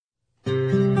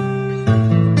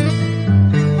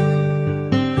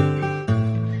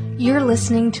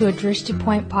listening to a Drishti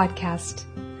Point podcast.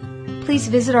 Please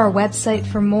visit our website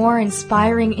for more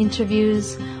inspiring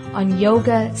interviews on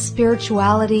yoga,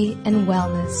 spirituality, and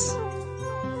wellness.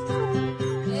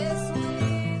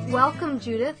 Welcome,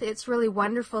 Judith. It's really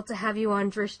wonderful to have you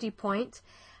on Drishti Point.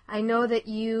 I know that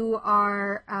you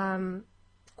are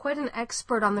quite an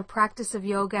expert on the practice of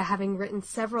yoga, having written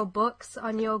several books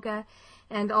on yoga,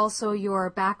 and also your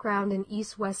background in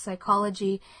East-West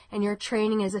psychology and your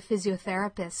training as a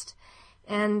physiotherapist.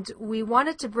 And we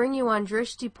wanted to bring you on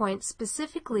Drishti Point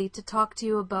specifically to talk to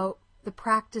you about the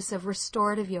practice of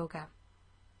restorative yoga.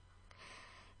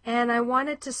 And I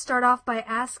wanted to start off by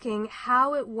asking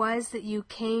how it was that you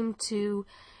came to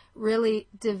really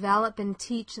develop and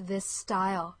teach this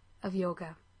style of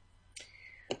yoga.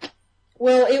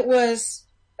 Well, it was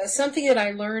something that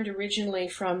I learned originally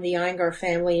from the Iyengar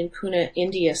family in Pune,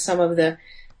 India, some of the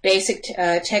basic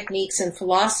techniques and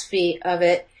philosophy of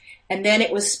it. And then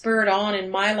it was spurred on in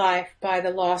my life by the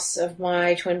loss of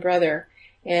my twin brother.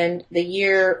 And the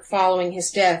year following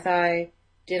his death, I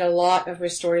did a lot of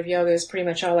restorative yoga. It was pretty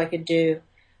much all I could do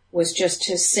was just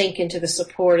to sink into the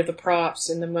support of the props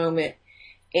in the moment.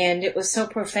 And it was so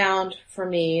profound for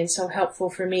me and so helpful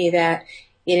for me that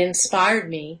it inspired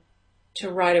me to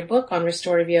write a book on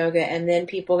restorative yoga. And then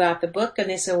people got the book and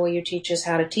they said, will you teach us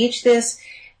how to teach this?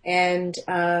 And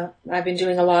I've been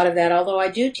doing a lot of that, although I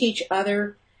do teach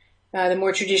other, the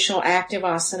more traditional active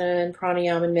asana and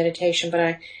pranayama and meditation,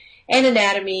 and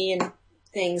anatomy and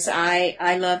things.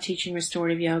 I love teaching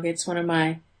restorative yoga. It's one of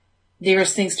my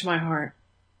dearest things to my heart.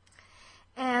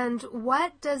 And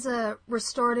what does a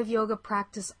restorative yoga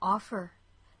practice offer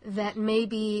that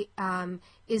maybe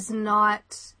is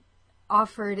not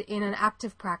offered in an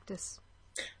active practice?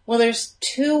 Well, there's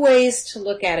two ways to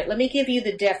look at it. Let me give you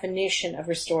the definition of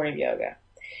restorative yoga.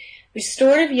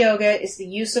 Restorative yoga is the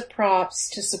use of props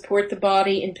to support the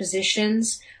body in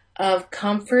positions of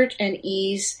comfort and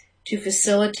ease to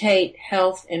facilitate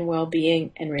health and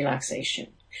well-being and relaxation.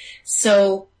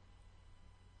 So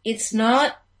it's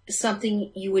not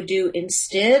something you would do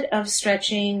instead of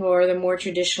stretching or the more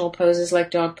traditional poses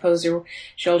like dog pose or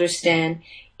shoulder stand.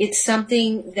 It's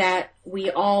something that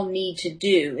we all need to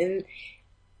do. And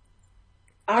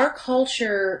our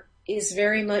culture is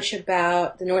very much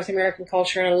about, the North American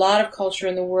culture and a lot of culture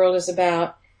in the world is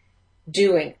about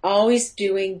doing, always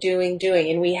doing.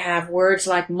 And we have words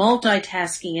like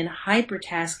multitasking and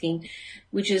hypertasking,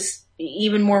 which is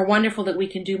even more wonderful that we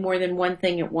can do more than one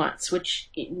thing at once, which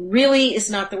it really is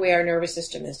not the way our nervous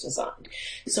system is designed.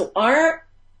 So our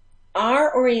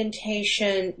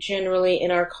orientation generally in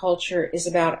our culture is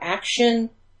about action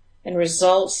and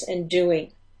results and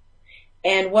doing.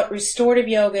 And what restorative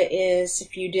yoga is,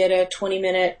 if you did a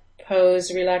 20-minute pose,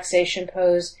 a relaxation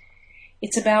pose,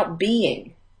 it's about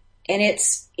being. And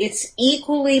it's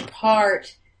equally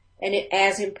part and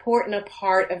as important a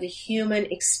part of the human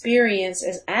experience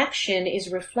as action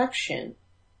is reflection.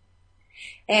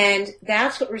 And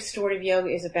that's what restorative yoga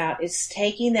is about. It's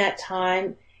taking that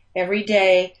time every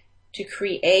day to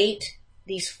create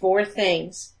these four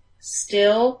things: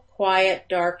 still, quiet,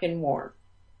 dark, and warm.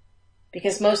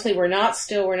 Because mostly we're not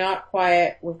still, we're not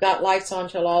quiet, we've got lights on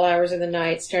till all hours of the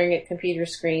night, staring at computer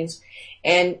screens,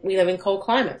 and we live in cold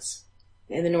climates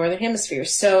in the northern hemisphere.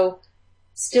 So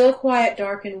still, quiet,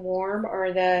 dark, and warm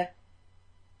are the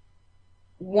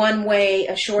one way,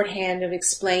 a shorthand of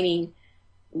explaining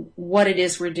what it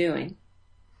is we're doing.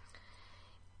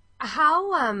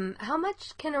 How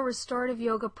much can a restorative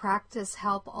yoga practice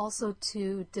help also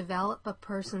to develop a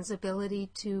person's ability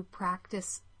to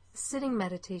practice sitting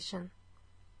meditation?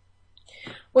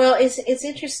 Well, it's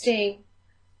interesting.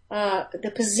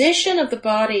 The position of the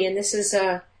body, and this is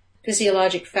a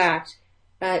physiologic fact,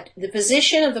 the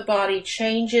position of the body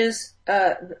changes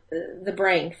the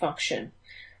brain function.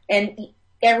 And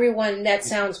everyone, that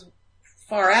sounds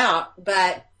far out,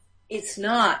 but it's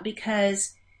not,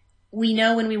 because we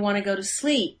know when we want to go to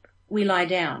sleep, we lie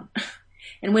down.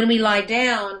 And when we lie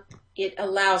down, it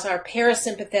allows our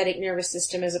parasympathetic nervous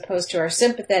system, as opposed to our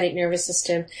sympathetic nervous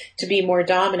system, to be more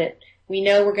dominant. We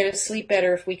know we're going to sleep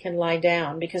better if we can lie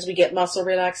down, because we get muscle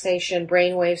relaxation,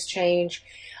 brain waves change,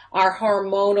 our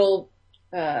hormonal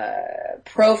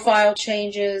profile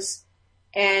changes,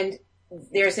 and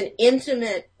there's an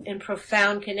intimate and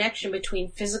profound connection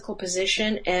between physical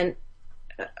position and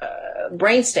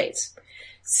brain states.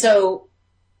 So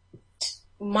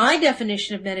my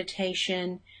definition of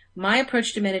meditation, my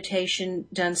approach to meditation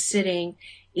done sitting,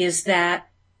 is that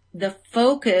the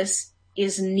focus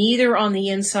is neither on the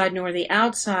inside nor the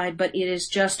outside, but it is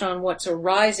just on what's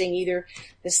arising, either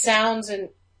the sounds and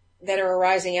that are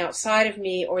arising outside of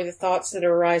me or the thoughts that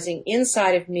are arising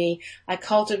inside of me, I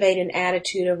cultivate an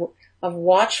attitude of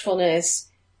watchfulness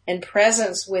and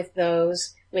presence with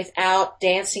those without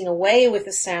dancing away with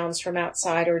the sounds from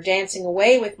outside or dancing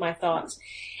away with my thoughts.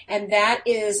 And that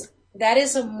is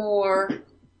a more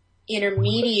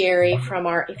intermediary from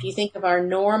our, if you think of our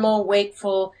normal,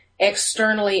 wakeful,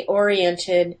 externally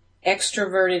oriented,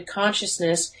 extroverted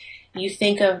consciousness, you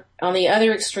think of, on the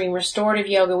other extreme, restorative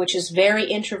yoga, which is very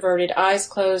introverted, eyes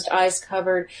closed, eyes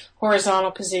covered,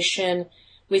 horizontal position,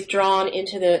 withdrawn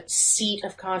into the seat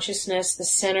of consciousness, the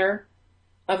center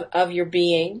of your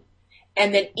being.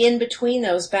 And then in between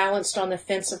those, balanced on the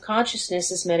fence of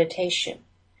consciousness, is meditation,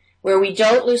 where we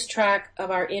don't lose track of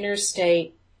our inner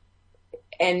state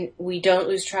and we don't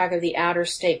lose track of the outer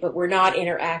state, but we're not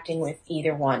interacting with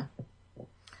either one.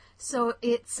 So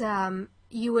it's,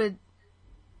 you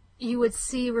would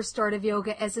see restorative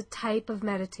yoga as a type of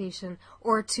meditation,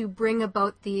 or to bring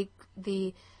about the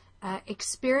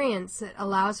experience that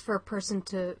allows for a person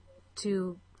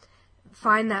to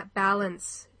find that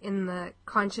balance in the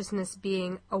consciousness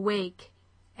being awake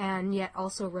and yet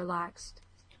also relaxed.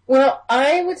 Well,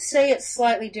 I would say it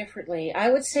slightly differently. I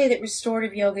would say that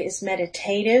restorative yoga is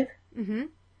meditative, mm-hmm.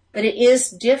 but it is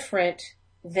different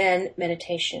than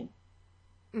meditation.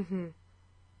 Mm-hmm.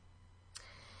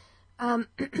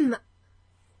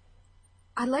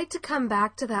 I'd like to come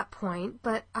back to that point,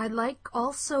 but I'd like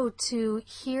also to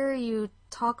hear you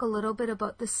talk a little bit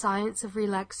about the science of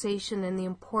relaxation and the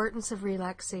importance of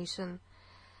relaxation,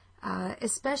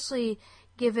 especially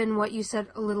given what you said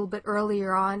a little bit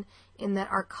earlier on, in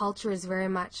that our culture is very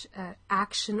much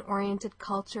action-oriented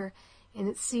culture, and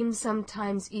it seems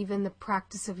sometimes even the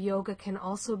practice of yoga can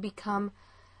also become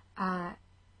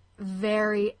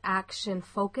very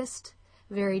action-focused,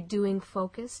 very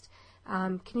doing-focused.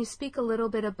 Can you speak a little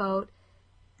bit about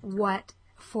what,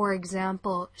 for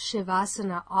example,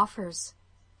 Shavasana offers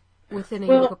within a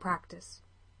yoga practice?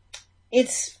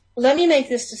 Let me make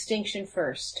this distinction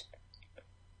first.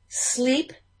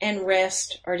 Sleep and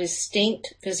rest are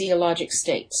distinct physiologic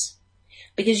states,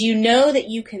 because you know that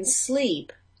you can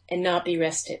sleep and not be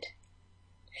rested.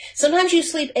 Sometimes you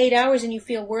sleep 8 hours and you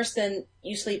feel worse than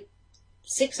you sleep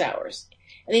 6 hours.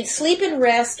 I mean, sleep and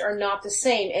rest are not the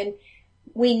same, and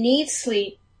we need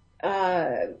sleep.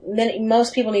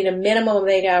 Most people need a minimum of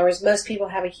 8 hours. Most people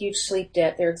have a huge sleep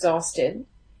debt. They're exhausted.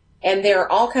 And there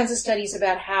are all kinds of studies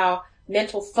about how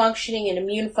mental functioning and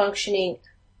immune functioning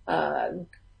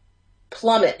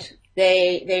plummet.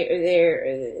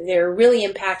 They're really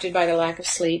impacted by the lack of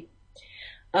sleep.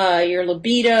 Your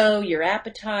libido, your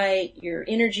appetite, your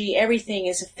energy, everything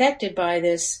is affected by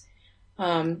this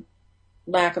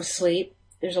lack of sleep.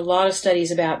 There's a lot of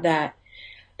studies about that.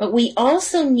 But we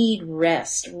also need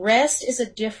rest. Rest is a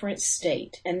different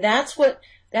state, and that's what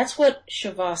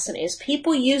Shavasana is.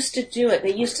 People used to do it.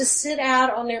 They used to sit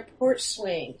out on their porch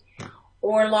swing,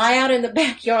 or lie out in the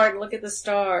backyard and look at the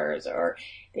stars, or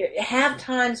have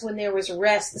times when there was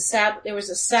rest. There was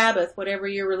a Sabbath, whatever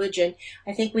your religion.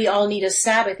 I think we all need a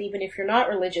Sabbath, even if you're not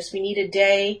religious. We need a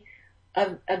day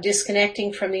of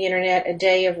disconnecting from the internet, a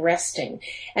day of resting.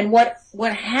 And what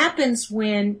happens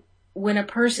when a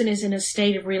person is in a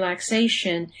state of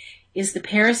relaxation is the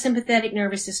parasympathetic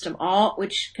nervous system,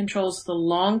 which controls the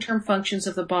long-term functions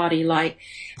of the body, like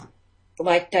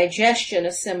digestion,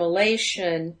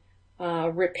 assimilation,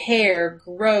 repair,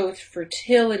 growth,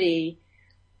 fertility,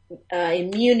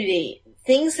 immunity,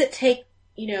 things that take,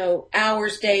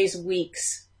 hours, days,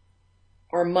 weeks,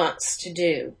 or months to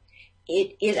do.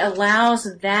 It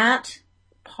allows that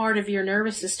part of your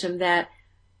nervous system that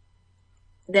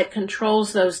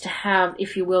controls those to have,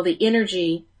 if you will, the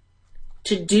energy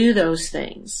to do those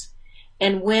things.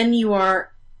 And when you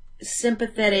are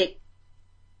sympathetic,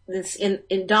 that's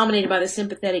dominated by the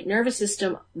sympathetic nervous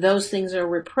system, those things are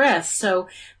repressed. So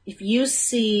if you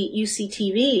see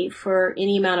TV for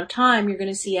any amount of time, you're going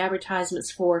to see advertisements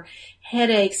for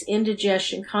headaches,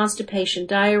 indigestion, constipation,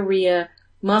 diarrhea,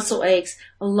 muscle aches.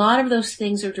 A lot of those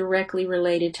things are directly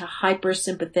related to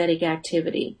hypersympathetic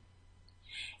activity.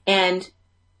 And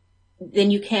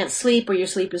then you can't sleep, or your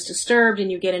sleep is disturbed,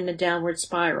 and you get in a downward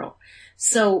spiral.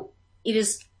 So it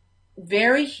is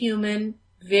very human,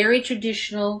 very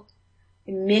traditional.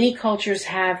 Many cultures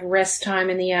have rest time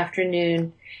in the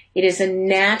afternoon. It is a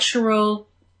natural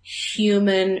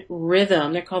human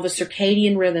rhythm. They're called the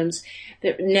circadian rhythms.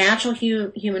 The natural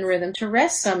human rhythm to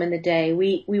rest some in the day.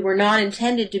 We were not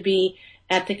intended to be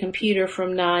at the computer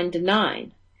from 9 to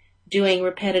 9, doing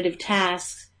repetitive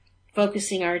tasks,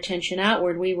 focusing our attention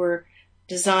outward. We were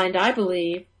designed, I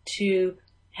believe, to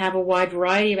have a wide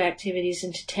variety of activities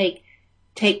and to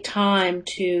take time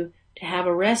to to have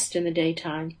a rest in the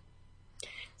daytime.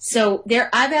 So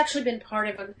I've actually been part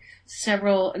of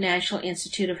several National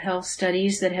Institute of Health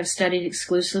studies that have studied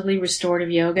exclusively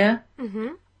restorative yoga.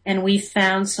 Mm-hmm. And we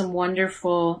found some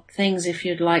wonderful things, if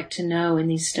you'd like to know, in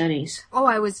these studies. Oh,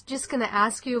 I was just going to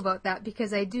ask you about that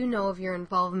because I do know of your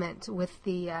involvement with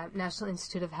the National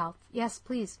Institute of Health. Yes,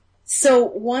 please. So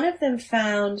one of them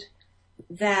found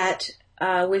that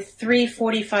with 3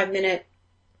 45-minute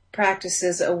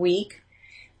practices a week,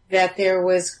 that there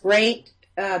was great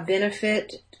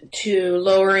benefit to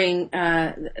lowering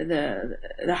the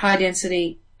high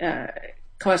density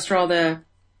cholesterol, the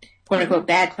quote unquote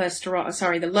bad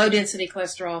cholesterol. The low density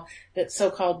cholesterol, that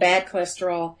so-called bad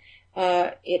cholesterol.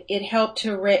 It helped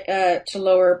to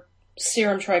lower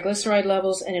serum triglyceride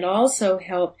levels, and it also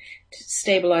helped to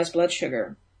stabilize blood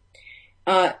sugar.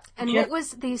 And what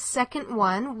was the second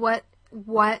one? What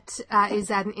is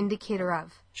that an indicator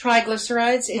of?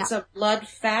 Triglycerides. It's a blood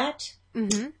fat.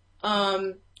 Mm-hmm.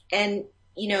 And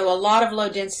a lot of low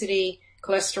density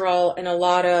cholesterol and a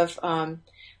lot of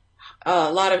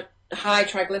high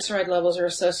triglyceride levels are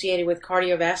associated with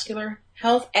cardiovascular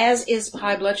health, as is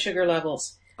high blood sugar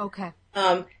levels. Okay.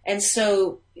 And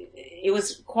so it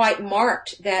was quite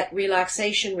marked that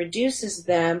relaxation reduces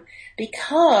them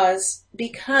because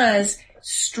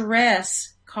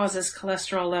stress causes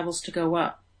cholesterol levels to go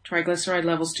up, triglyceride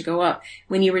levels to go up.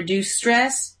 When you reduce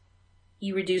stress,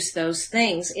 you reduce those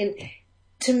things. And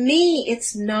to me,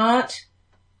 it's not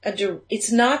that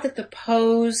the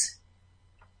pose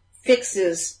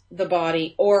fixes the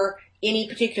body or any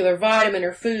particular vitamin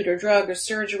or food or drug or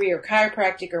surgery or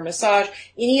chiropractic or massage,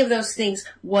 any of those things.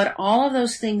 What all of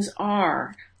those things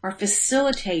are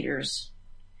facilitators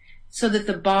so that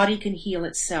the body can heal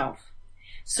itself.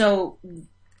 So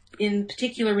in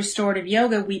particular restorative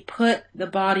yoga, we put the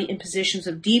body in positions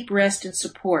of deep rest and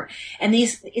support. And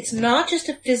it's not just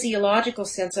a physiological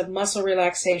sense of muscle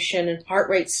relaxation and heart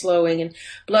rate slowing and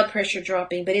blood pressure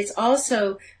dropping, but it's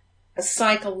also a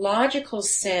psychological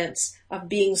sense of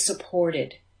being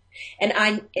supported.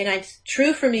 And it's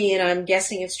true for me, and I'm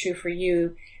guessing it's true for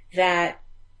you, that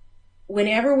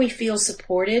whenever we feel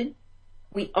supported,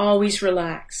 we always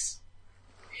relax.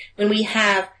 When we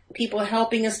have people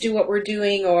helping us do what we're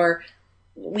doing, or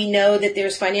we know that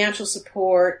there's financial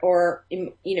support or,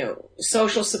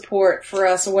 social support for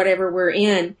us or whatever we're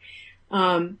in,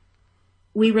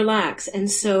 we relax.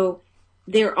 And so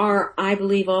there are, I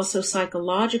believe, also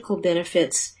psychological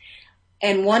benefits.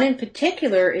 And one in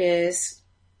particular is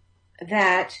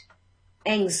that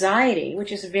anxiety,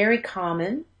 which is very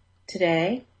common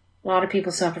today, a lot of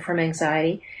people suffer from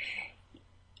anxiety.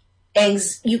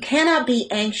 You cannot be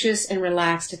anxious and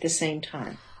relaxed at the same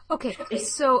time. Okay,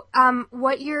 so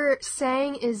what you're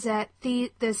saying is that the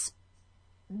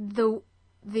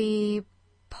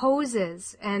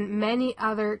poses and many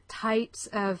other types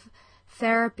of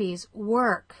therapies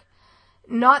work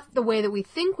not the way that we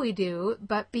think we do,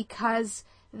 but because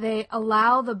they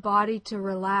allow the body to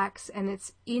relax, and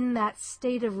it's in that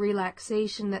state of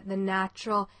relaxation that the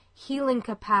natural healing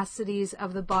capacities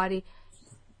of the body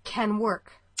can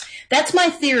work. That's my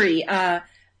theory.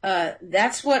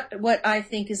 That's what I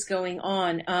think is going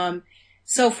on.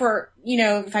 So for,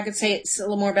 if I could say it's a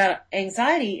little more about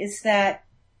anxiety, is that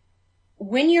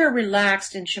when you're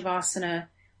relaxed in Shavasana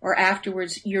or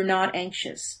afterwards, you're not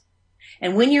anxious.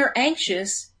 And when you're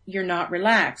anxious, you're not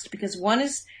relaxed, because one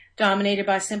is dominated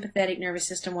by sympathetic nervous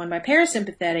system, one by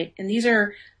parasympathetic. And these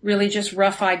are really just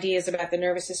rough ideas about the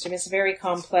nervous system. It's very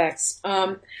complex.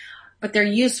 But they're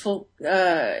useful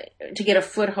to get a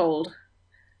foothold,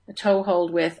 a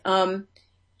toehold with.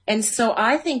 And so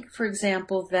I think, for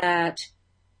example, that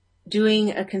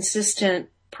doing a consistent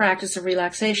practice of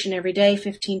relaxation every day,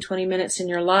 15, 20 minutes in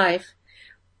your life,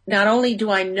 not only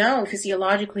do I know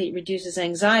physiologically it reduces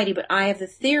anxiety, but I have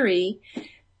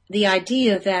the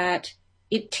idea that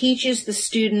it teaches the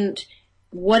student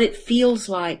what it feels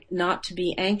like not to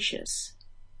be anxious.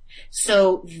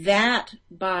 So that,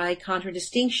 by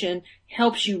contradistinction,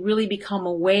 helps you really become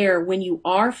aware when you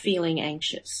are feeling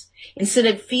anxious, instead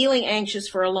of feeling anxious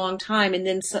for a long time and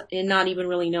then not even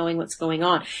really knowing what's going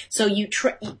on. So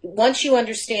once you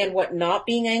understand what not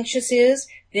being anxious is,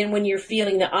 then when you're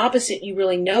feeling the opposite, you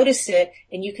really notice it,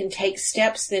 and you can take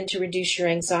steps then to reduce your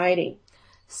anxiety.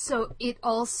 So it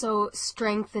also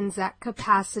strengthens that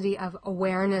capacity of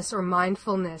awareness or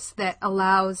mindfulness that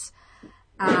allows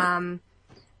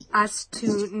us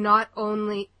to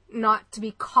not to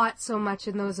be caught so much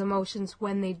in those emotions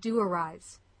when they do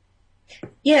arise.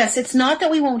 Yes, it's not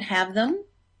that we won't have them,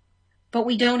 but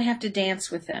we don't have to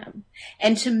dance with them.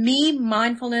 And to me,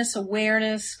 mindfulness,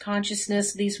 awareness,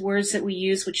 consciousness, these words that we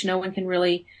use, which no one can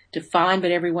really define,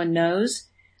 but everyone knows,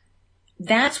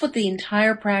 that's what the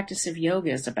entire practice of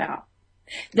yoga is about.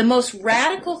 The most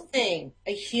radical thing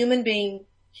a human being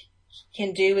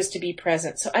can do is to be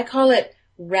present. So I call it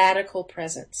radical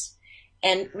presence.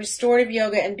 And restorative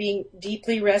yoga and being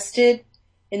deeply rested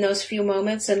in those few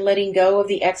moments and letting go of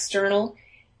the external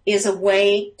is a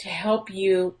way to help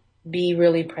you be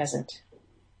really present.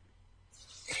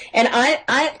 And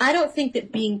I don't think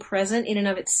that being present in and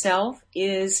of itself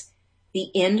is the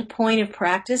end point of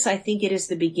practice. I think it is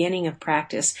the beginning of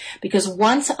practice. Because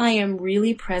once I am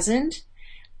really present,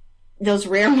 those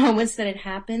rare moments that it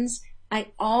happens, I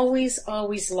always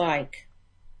like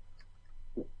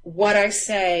what I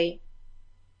say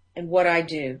and what I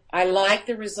do. I like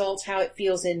the results, how it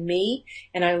feels in me,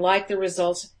 and I like the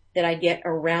results that I get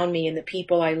around me and the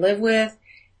people I live with,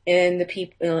 and the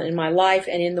people in my life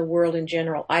and in the world in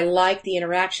general. I like the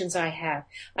interactions I have.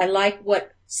 I like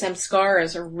what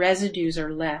samskaras or residues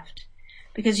are left.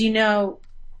 Because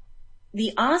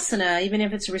the asana, even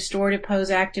if it's a restorative pose,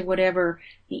 active, whatever,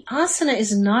 the asana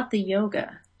is not the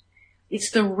yoga.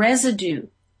 It's the residue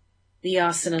the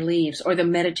asana leaves, or the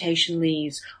meditation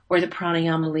leaves, or the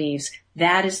pranayama leaves.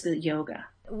 That is the yoga.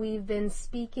 We've been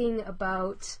speaking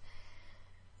about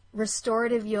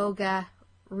restorative yoga,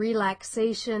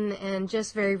 relaxation, and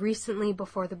just very recently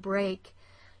before the break,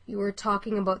 you were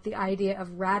talking about the idea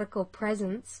of radical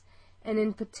presence, and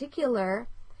in particular,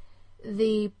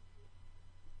 the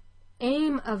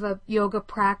aim of a yoga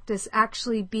practice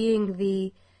actually being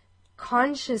the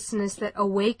consciousness that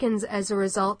awakens as a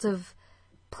result of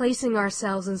placing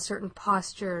ourselves in certain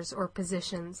postures or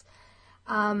positions.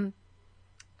 And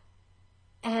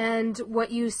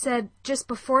what you said just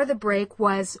before the break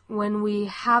was when we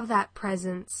have that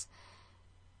presence,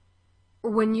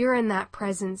 when you're in that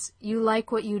presence, you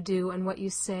like what you do and what you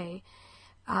say.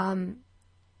 What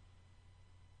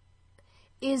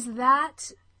does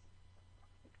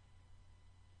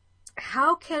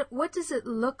it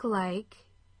look like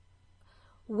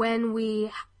when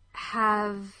we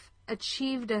have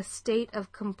achieved a state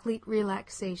of complete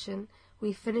relaxation?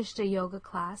 We finished a yoga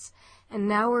class, and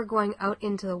now we're going out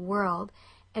into the world,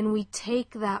 and we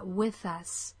take that with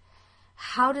us.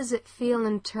 How does it feel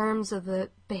in terms of the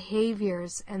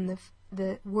behaviors and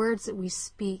the words that we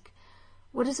speak?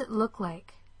 What does it look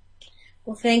like?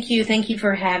 Well, thank you. Thank you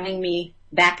for having me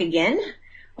back again.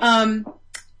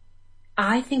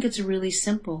 I think it's really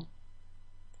simple.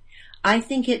 I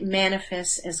think it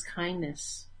manifests as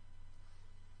kindness.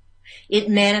 It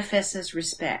manifests as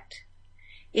respect.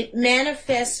 It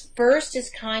manifests first as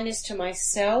kindness to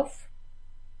myself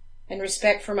and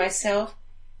respect for myself,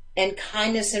 and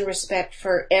kindness and respect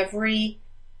for every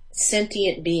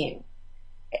sentient being.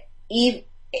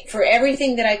 For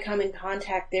everything that I come in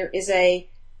contact, there is a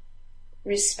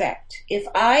respect. If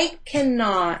I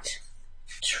cannot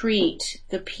treat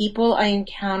the people I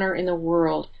encounter in the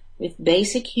world with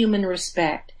basic human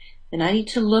respect, then I need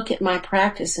to look at my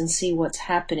practice and see what's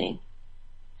happening.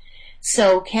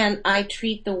 So can I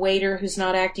treat the waiter who's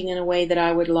not acting in a way that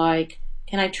I would like?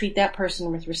 Can I treat that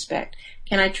person with respect?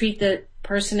 Can I treat the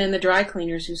person in the dry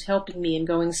cleaners who's helping me and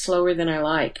going slower than I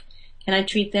like? Can I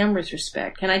treat them with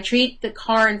respect? Can I treat the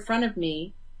car in front of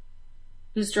me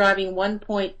who's driving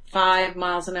 1.5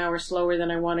 miles an hour slower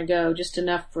than I want to go, just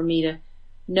enough for me to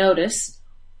notice?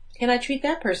 Can I treat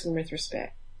that person with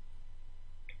respect?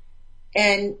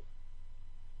 And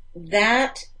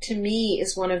that, to me,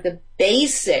 is one of the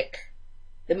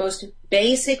most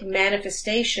basic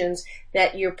manifestations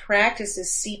that your practice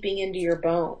is seeping into your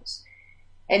bones.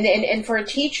 And for a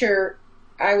teacher,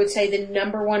 I would say the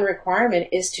number one requirement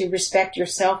is to respect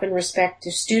yourself and respect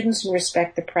the students and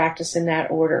respect the practice in that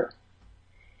order.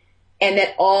 And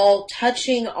that all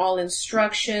touching, all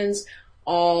instructions,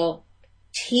 all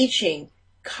teaching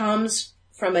comes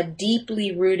from a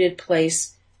deeply rooted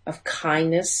place of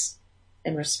kindness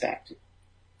and respect.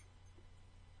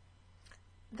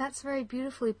 That's very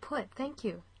beautifully put. Thank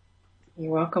you.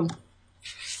 You're welcome.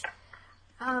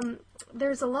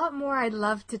 There's a lot more I'd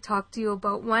love to talk to you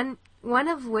about. One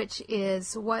of which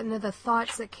is one of the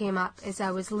thoughts that came up as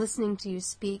I was listening to you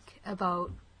speak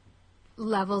about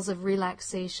levels of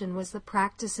relaxation was the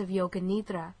practice of Yoga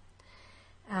Nidra.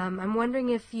 I'm wondering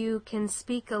if you can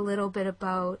speak a little bit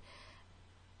about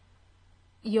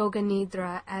Yoga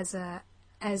Nidra as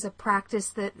a practice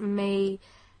that may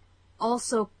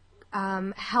also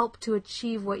help to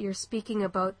achieve what you're speaking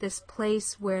about, this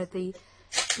place where the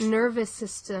nervous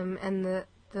system and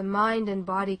the mind and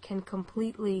body can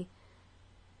completely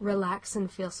relax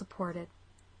and feel supported.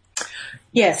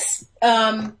 Yes.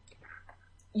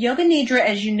 Yoga Nidra,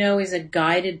 as you know, is a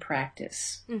guided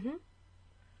practice. Mm-hmm.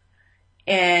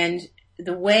 And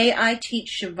the way I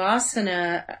teach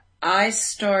Shavasana, I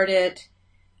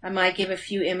might give a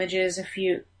few images, a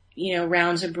few,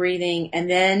 rounds of breathing, and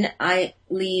then I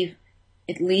leave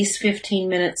at least 15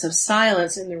 minutes of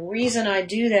silence. And the reason I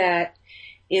do that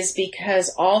is because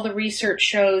all the research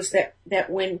shows that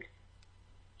when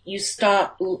you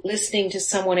stop listening to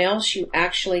someone else, you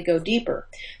actually go deeper.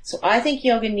 So I think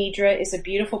Yoga Nidra is a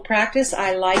beautiful practice.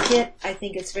 I like it. I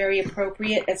think it's very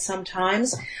appropriate at some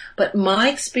times. But my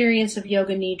experience of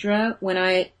Yoga Nidra, when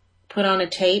I put on a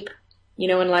tape,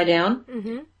 and lie down,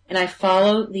 mm-hmm. and I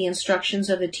follow the instructions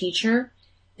of the teacher,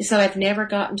 is that I've never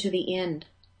gotten to the end.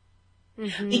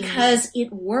 Mm-hmm. Because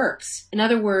it works. In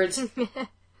other words,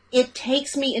 it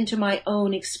takes me into my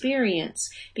own experience.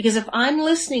 Because if I'm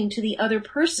listening to the other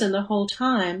person the whole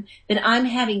time, then I'm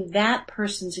having that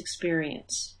person's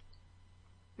experience.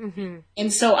 Mm-hmm.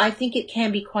 And so I think it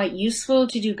can be quite useful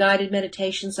to do guided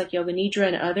meditations like Yoga Nidra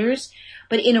and others.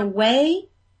 But in a way,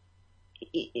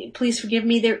 please forgive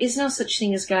me, there is no such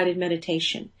thing as guided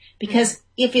meditation. Because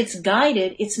if it's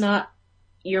guided, it's not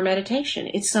your meditation.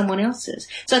 It's someone else's.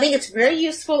 So I think it's very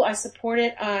useful. I support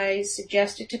it. I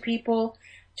suggest it to people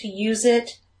to use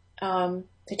it, to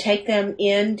take them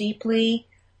in deeply.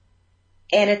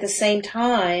 And at the same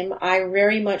time, I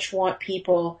very much want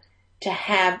people to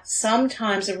have some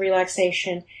times of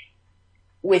relaxation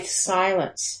with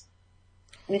silence,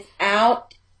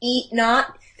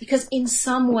 because in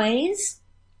some ways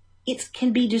it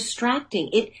can be distracting.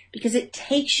 Because it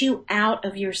takes you out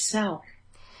of yourself.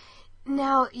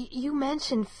 Now, you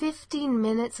mentioned 15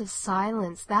 minutes of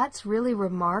silence. That's really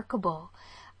remarkable,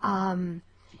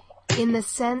 in the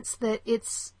sense that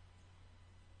it's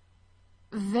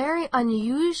very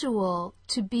unusual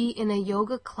to be in a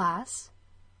yoga class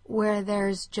where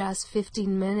there's just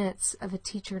 15 minutes of a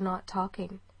teacher not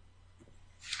talking.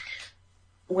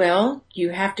 Well, you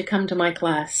have to come to my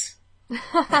class.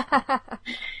 I'd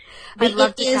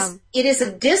love to come. It is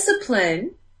a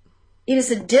discipline. It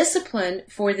is a discipline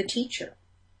for the teacher.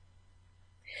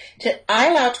 I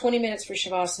allow 20 minutes for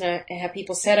Shavasana and have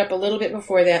people set up a little bit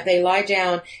before that. They lie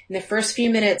down. In the first few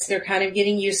minutes, they're kind of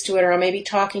getting used to it, or I'll maybe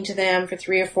talking to them for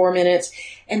 3 or 4 minutes.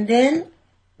 And then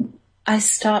I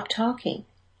stop talking.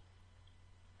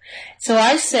 So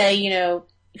I say,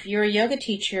 if you're a yoga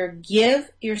teacher,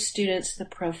 give your students the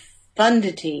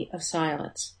profundity of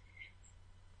silence.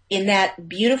 In that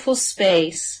beautiful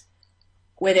space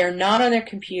where they're not on their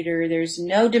computer, there's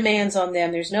no demands on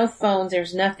them, there's no phones,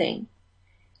 there's nothing.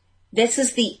 This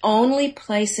is the only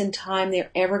place and time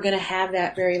they're ever going to have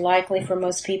that, very likely, for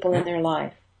most people in their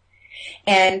life.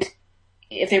 And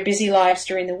if they're busy lives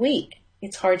during the week,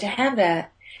 it's hard to have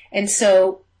that. And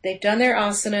so they've done their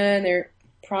asana and their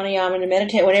pranayama and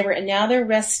meditate, whatever, and now they're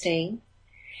resting.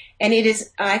 And it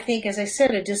is, I think, as I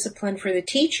said, a discipline for the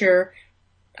teacher.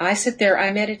 I sit there,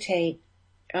 I meditate.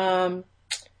 I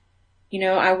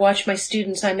watch my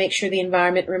students, I make sure the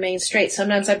environment remains straight.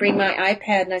 Sometimes I bring my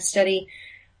iPad and I study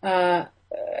a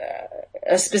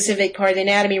specific part of the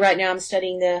anatomy. Right now I'm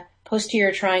studying the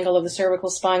posterior triangle of the cervical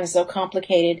spine. It's so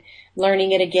complicated.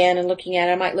 Learning it again and looking at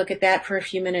it. I might look at that for a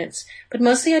few minutes. But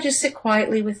mostly I just sit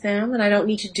quietly with them and I don't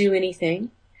need to do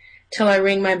anything till I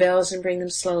ring my bells and bring them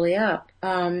slowly up.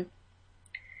 It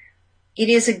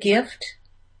is a gift.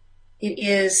 It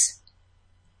is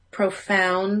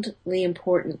profoundly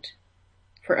important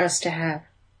for us to have.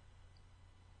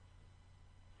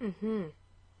 Mm-hmm.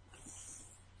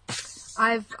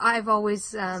 I've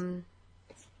always found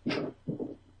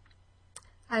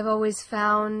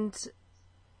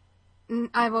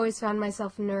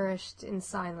myself nourished in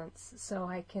silence, so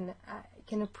I can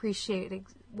appreciate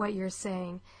what you're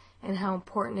saying and how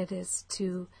important it is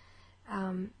to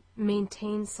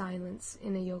maintain silence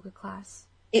in a yoga class.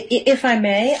 If I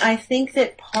may, I think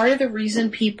that part of the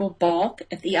reason people balk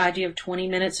at the idea of 20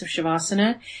 minutes of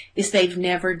Shavasana is they've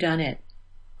never done it.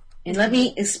 And let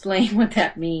me explain what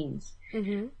that means,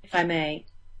 if I may.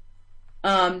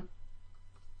 And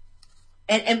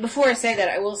before I say that,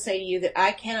 I will say to you that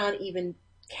I cannot even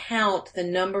count the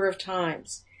number of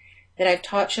times that I've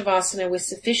taught Shavasana with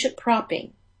sufficient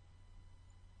propping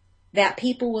that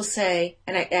people will say,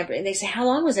 and they say, how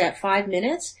long was that, 5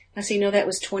 minutes? I say, no, that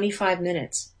was 25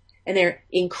 minutes. And they're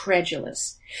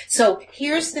incredulous. So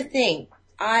here's the thing.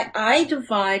 I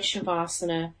divide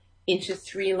Shavasana into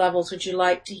 3 levels. Would you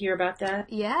like to hear about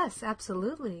that? Yes,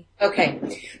 absolutely.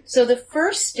 Okay. So the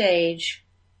first stage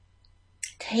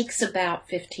takes about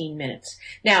 15 minutes.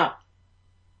 Now,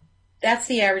 that's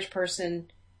the average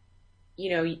person.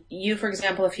 you, for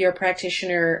example, if you're a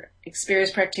practitioner,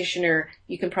 experienced practitioner,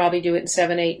 you can probably do it in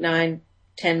 7, 8, 9,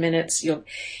 10 minutes.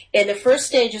 And the first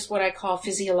stage is what I call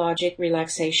physiologic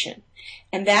relaxation.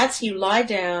 And that's you lie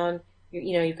down,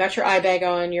 you've got your eye bag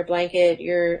on, your blanket,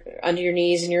 you're under your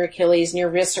knees and your Achilles and your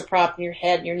wrists are propped in your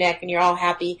head and your neck and you're all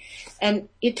happy. And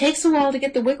it takes a while to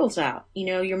get the wiggles out.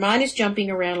 Your mind is jumping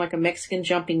around like a Mexican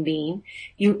jumping bean.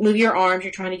 You move your arms,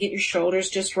 you're trying to get your shoulders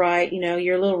just right.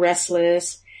 You're a little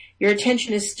restless. Your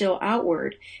attention is still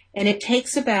outward. And it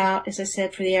takes about, as I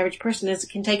said, for the average person, it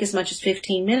can take as much as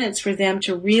 15 minutes for them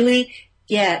to really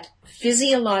get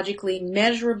physiologically,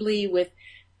 measurably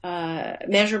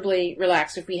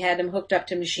relaxed if we had them hooked up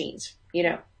to machines,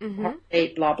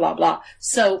 mm-hmm. Blah, blah, blah.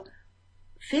 So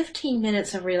 15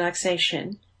 minutes of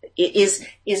relaxation is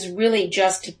really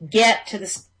just to get to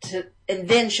this, and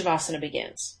then Shavasana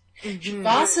begins. Mm-hmm.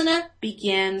 Shavasana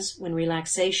begins when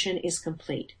relaxation is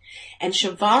complete. And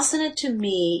Shavasana to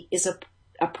me is a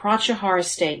Pratyahara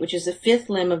state, which is the fifth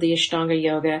limb of the Ashtanga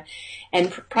Yoga.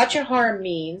 And Pratyahara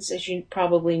means, as you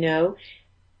probably know,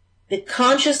 the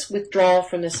conscious withdrawal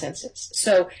from the senses.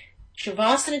 So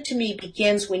Shavasana to me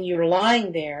begins when you're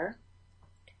lying there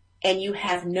and you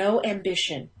have no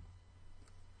ambition.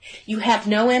 You have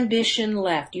no ambition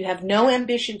left. You have no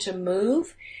ambition to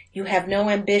move. You have no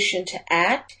ambition to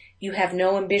act. You have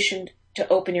no ambition to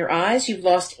open your eyes.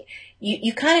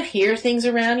 You kind of hear things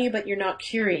around you, but you're not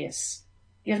curious.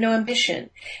 You have no ambition.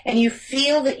 And you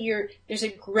feel that there's a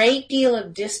great deal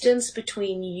of distance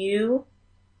between you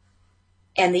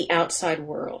and the outside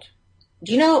world.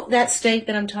 Do you know that state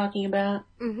that I'm talking about?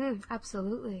 Mm-hmm,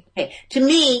 absolutely. Okay. To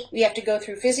me, we have to go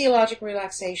through physiologic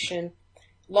relaxation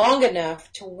long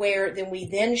enough to where then we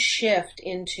then shift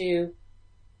into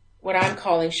what I'm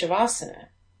calling Shavasana.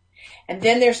 And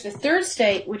then there's the third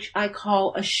state, which I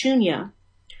call Ashunya,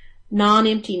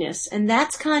 non-emptiness. And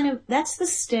that's the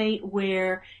state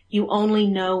where you only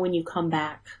know when you come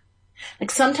back.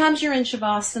 Like sometimes you're in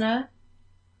Shavasana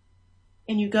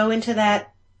and you go into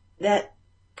that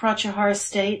Pratyahara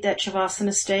state, that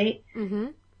Shavasana state, mm-hmm.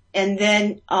 and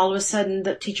then all of a sudden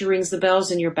the teacher rings the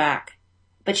bells and you're back,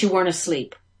 but you weren't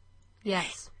asleep.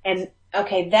 Yes. And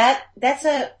okay, that's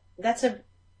a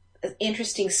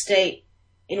interesting state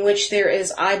in which there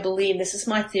is, I believe, this is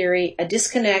my theory, a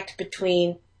disconnect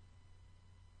between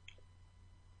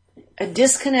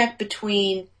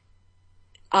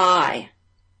I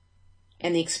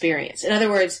and the experience. In other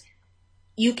words,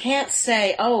 you can't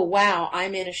say, oh, wow,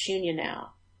 I'm in a shunya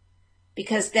now,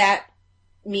 because that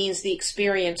means the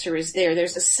experiencer is there.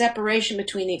 There's a separation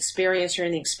between the experiencer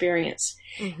and the experience.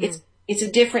 Mm-hmm. It's a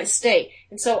different state.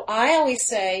 And so I always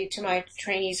say to my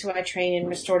trainees who I train in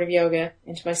restorative yoga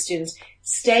and to my students,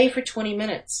 stay for 20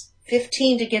 minutes,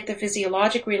 15 to get the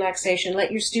physiologic relaxation.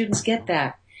 Let your students get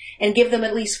that and give them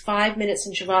at least 5 minutes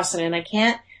in Shavasana.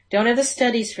 And don't have the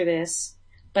studies for this,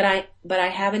 but I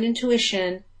have an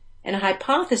intuition and a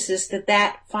hypothesis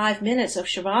that 5 minutes of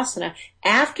Shavasana,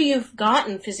 after you've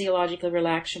gotten physiologically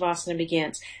relaxed, Shavasana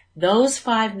begins. Those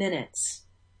 5 minutes,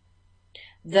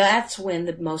 that's when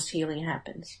the most healing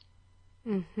happens.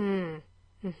 Mm-hmm.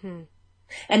 Mm-hmm.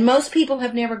 And most people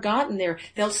have never gotten there.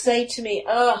 They'll say to me,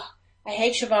 oh, I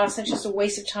hate Shavasana. It's just a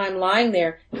waste of time lying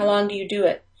there. How long do you do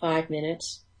it? 5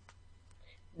 minutes.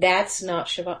 That's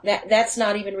not that's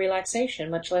not even relaxation,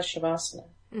 much less Shavasana.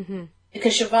 Mm-hmm.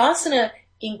 Because Shavasana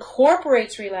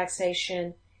incorporates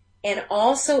relaxation and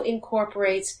also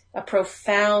incorporates a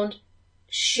profound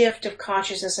shift of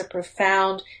consciousness, a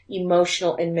profound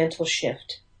emotional and mental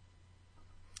shift.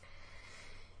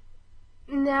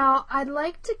 Now, I'd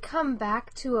like to come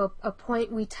back to a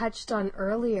point we touched on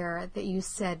earlier that you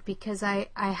said, because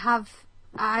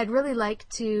I'd really like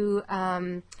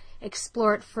to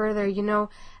explore it further.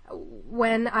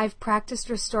 When I've practiced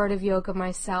restorative yoga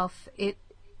myself, it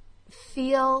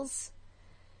feels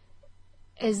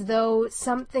as though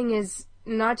something is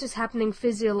not just happening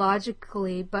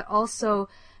physiologically, but also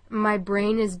my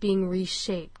brain is being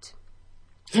reshaped.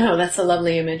 Oh, that's a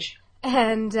lovely image.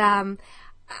 And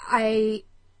I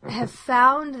have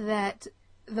found that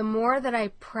the more that I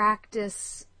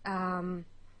practice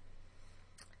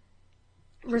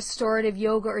restorative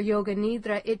yoga or yoga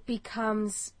nidra, it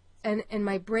becomes, and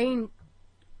my brain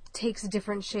takes a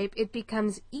different shape, it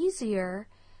becomes easier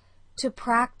to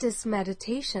practice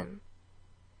meditation.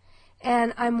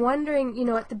 And I'm wondering,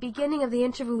 at the beginning of the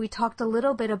interview we talked a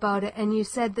little bit about it, and you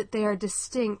said that they are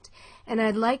distinct, and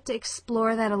I'd like to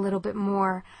explore that a little bit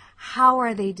more. How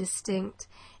are they distinct?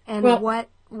 And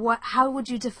how would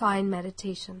you define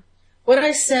meditation? What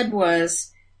I said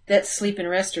was that sleep and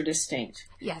rest are distinct.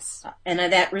 Yes. And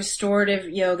that restorative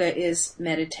yoga is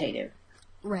meditative.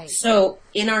 Right. So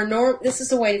this is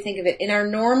the way to think of it. In our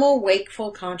normal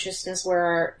wakeful consciousness where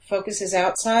our focus is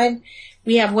outside,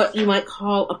 we have what you might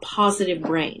call a positive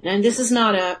brain. And this is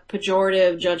not a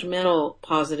pejorative, judgmental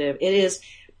positive. It is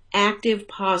active,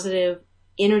 positive,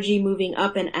 energy moving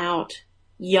up and out,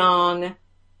 yang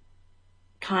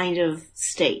kind of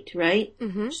state, right?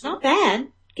 Mm-hmm. It's not bad.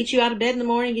 Get you out of bed in the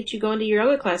morning, get you going to your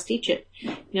yoga class, teach it.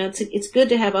 It's good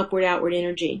to have upward, outward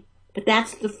energy. But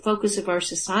that's the focus of our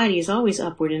society, is always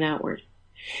upward and outward.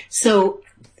 So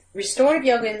restorative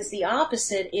yoga is the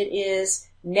opposite. It is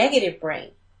negative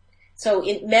brain. So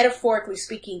metaphorically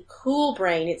speaking, cool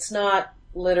brain, it's not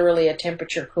literally a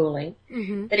temperature cooling,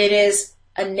 but it is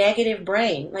a negative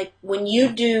brain. Like when you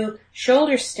do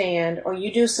shoulder stand or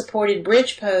you do supported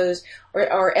bridge pose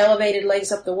or elevated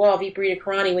legs up the wall, Viparita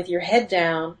Karani, with your head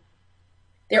down,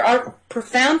 there are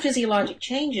profound physiologic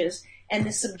changes. And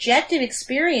the subjective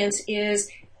experience is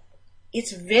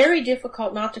it's very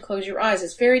difficult not to close your eyes.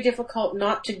 It's very difficult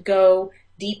not to go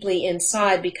deeply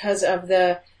inside because of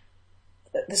the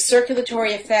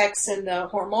circulatory effects and the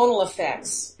hormonal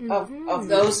effects of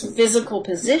those physical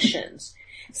positions.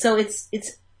 So it's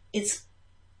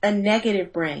a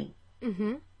negative brain.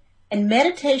 Mm-hmm. And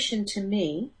meditation to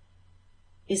me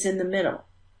is in the middle.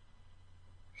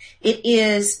 It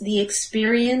is the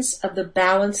experience of the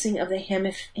balancing of the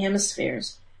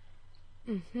hemispheres.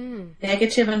 Mm-hmm.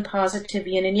 Negative and positive,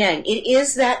 yin and yang. It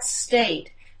is that state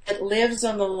that lives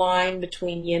on the line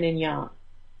between yin and yang.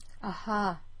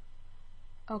 Aha.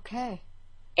 Okay.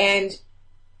 And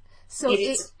so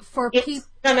if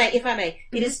I may,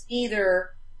 it is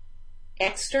neither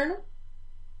external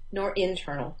nor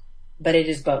internal, but it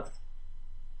is both.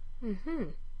 Mm-hmm.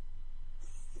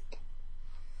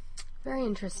 Very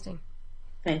interesting.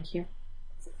 Thank you.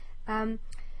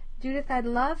 Judith, I'd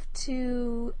love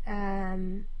to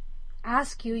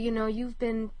ask you, you've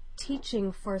been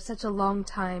teaching for such a long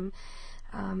time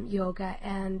yoga,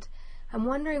 and I'm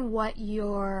wondering what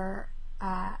your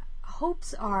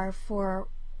hopes are for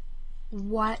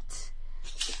what,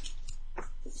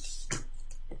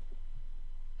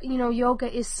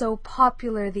 yoga is so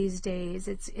popular these days.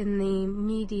 It's in the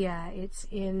media, it's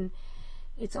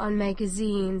on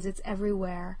magazines, it's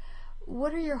everywhere.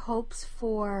 What are your hopes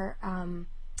for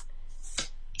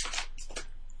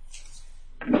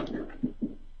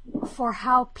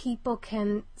how people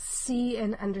can see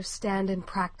and understand and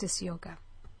practice yoga?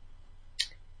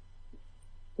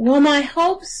 Well, my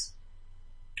hopes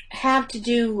have to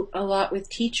do a lot with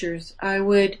teachers.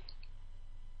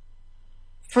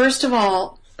 First of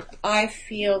all, I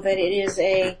feel that it is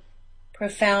a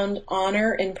profound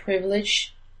honor and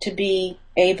privilege to be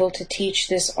able to teach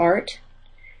this art,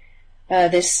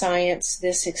 this science,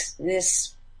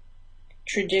 this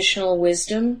traditional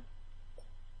wisdom.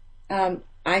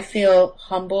 I feel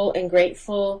humble and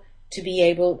grateful to be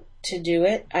able to do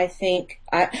it.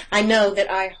 I know that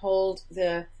I hold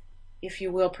the, if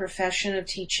you will, profession of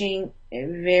teaching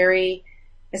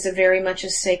as a very much a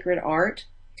sacred art,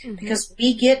 because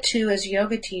we get to, as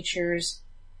yoga teachers,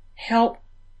 help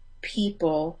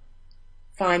people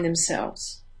find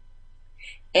themselves.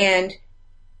 And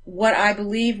what I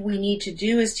believe we need to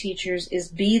do as teachers is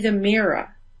be the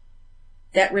mirror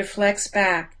that reflects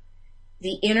back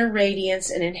the inner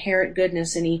radiance and inherent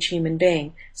goodness in each human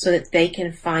being so that they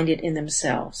can find it in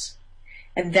themselves.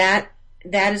 And that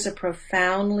is a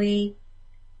profoundly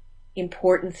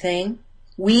important thing.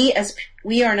 We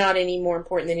are not any more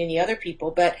important than any other people,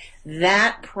 but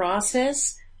that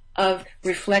process of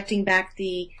reflecting back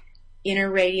the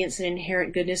inner radiance and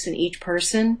inherent goodness in each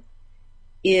person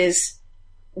is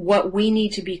what we need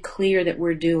to be clear that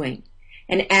we're doing.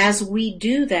 And as we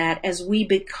do that, as we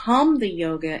become the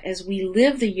yoga, as we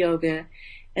live the yoga,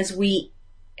 as we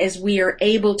are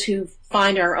able to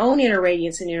find our own inner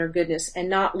radiance and inner goodness and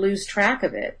not lose track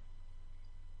of it,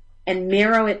 and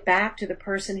mirror it back to the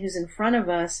person who's in front of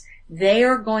us, they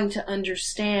are going to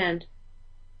understand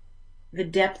the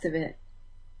depth of it.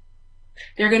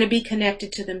 They're going to be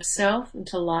connected to themselves and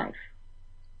to life.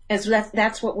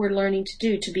 That's what we're learning to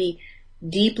do, to be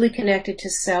deeply connected to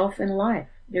self and life.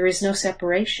 There is no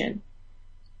separation.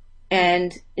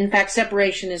 And in fact,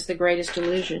 separation is the greatest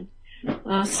illusion.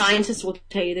 Scientists will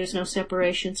tell you there's no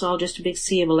separation. It's all just a big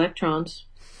sea of electrons.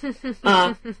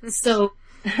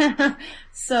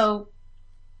 So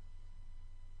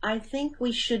I think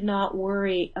we should not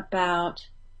worry about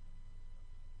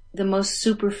the most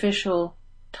superficial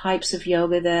types of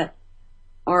yoga that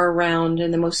are around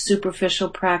and the most superficial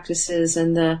practices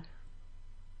and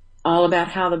all about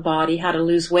how to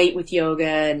lose weight with yoga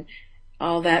and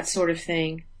all that sort of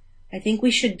thing. I think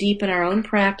we should deepen our own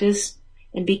practice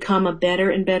and become a better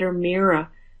and better mirror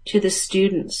to the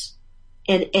students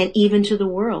and even to the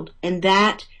world. And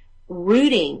that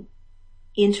rooting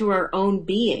into our own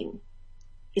being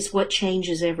is what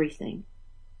changes everything.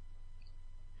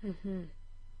 Mm-hmm.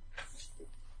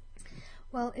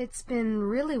 Well, it's been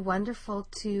really wonderful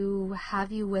to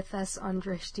have you with us on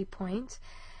Drishti Point,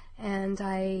 and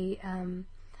I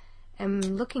am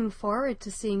looking forward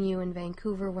to seeing you in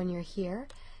Vancouver when you're here.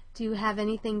 Do you have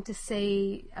anything to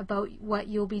say about what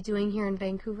you'll be doing here in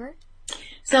Vancouver?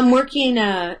 So I'm working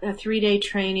a 3-day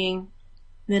training.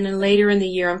 Then later in the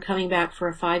year, I'm coming back for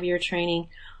a 5-year training.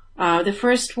 The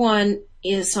first one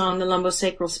is on the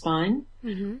lumbosacral spine,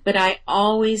 but I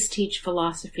always teach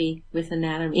philosophy with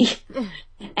anatomy.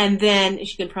 And then,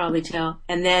 as you can probably tell,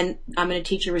 and then I'm going to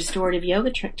teach a restorative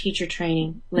yoga teacher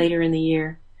training later in the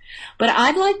year. But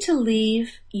I'd like to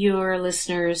leave your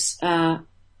listeners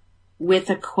with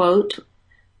a quote,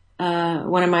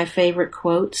 one of my favorite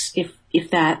quotes,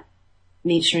 if that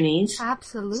meets your needs.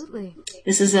 Absolutely.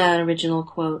 This is an original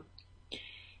quote.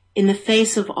 In the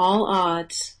face of all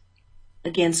odds,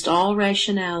 against all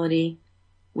rationality,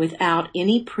 without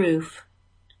any proof,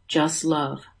 just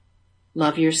love.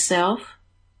 Love yourself,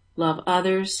 love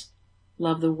others,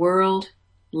 love the world,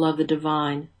 love the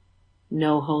divine.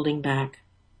 No holding back.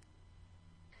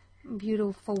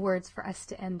 Beautiful words for us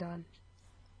to end on.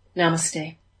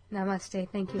 Namaste. Namaste.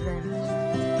 Thank you very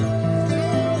much.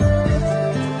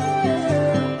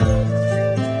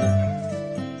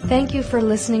 Thank you for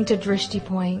listening to Drishti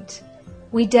Point.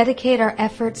 We dedicate our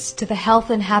efforts to the health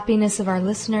and happiness of our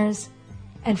listeners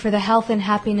and for the health and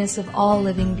happiness of all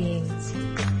living beings.